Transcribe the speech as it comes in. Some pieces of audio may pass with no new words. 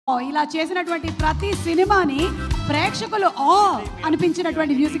ఇలా చేసినటువంటి ప్రతి సినిమాని ప్రేక్షకులు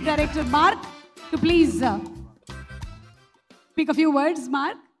అనిపించినటువంటి music director mark to please speak a few words.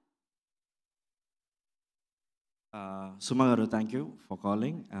 Mark. Suma గారు, thank you for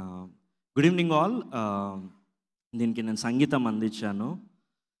calling. Good evening all. దీనికి నేను సంగీతం అందించాను.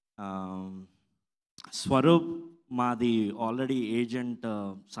 స్వరూప్ మాది ఆల్రెడీ ఏజెంట్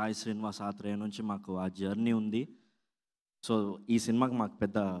సాయి శ్రీనివాస్ ఆత్రేయ నుంచి మాకు ఆ జర్నీ ఉంది. సో ఈ సినిమాకి మాకు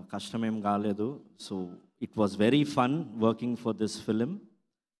పెద్ద కష్టమేం కాలేదు. So it was very fun working for this film.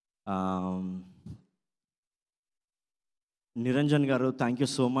 Niranjan గారు, thank you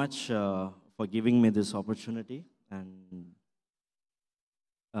so much for giving me this opportunity. And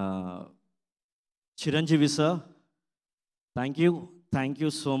Chiranjeevi sir, thank you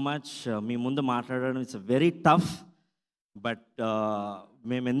so much. మీ ముందు మాట్లాడడం ఇట్స్ వెరీ టఫ్, బట్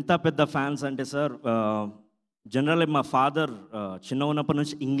మేము ఎంత పెద్ద ఫ్యాన్స్ అంటే సార్, జనరల్లీ మా father చిన్న ఉన్నప్పటి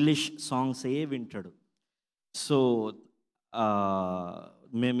నుంచి ఇంగ్లీష్ సాంగ్సే వింటాడు. సో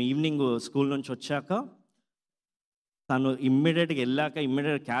మేము ఈవినింగ్ స్కూల్ నుంచి వచ్చాక తను ఇమ్మీడియట్గా వెళ్ళాక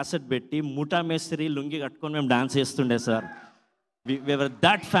క్యాసెట్ పెట్టి ముఠా మేస్త్రి లుంగి కట్టుకొని మేము డాన్స్ చేస్తుండే సార్. We are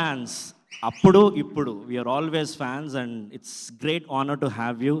that fans. అప్పుడు ఇప్పుడు we are always fans and it's great honour to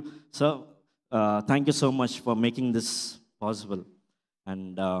have you sir. Thank you so much for making this possible.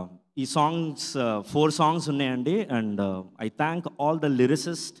 And ఈ సాంగ్స్ 4 సాంగ్స్ ఉన్నాయండి. And I thank all the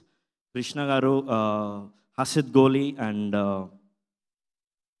lyricist, Krishna గారు, హసిద్ గోలీ and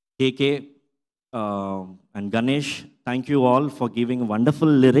KK and Ganesh. Thank you all for giving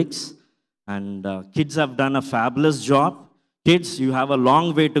wonderful lyrics, and kids have done a fabulous job. Kids, you have a long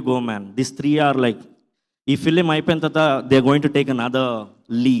way to go, man. These 3 are like, ee film ayipoyin tarvata they are going to take another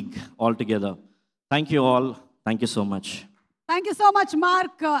league altogether. Thank you all. Thank you so much. Thank you so much,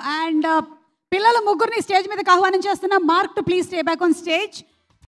 Mark. And పిల్లల ముగ్గురిని stage మీదకి ఆహ్వానం చేస్తున్నా. Mark to please stay back on stage.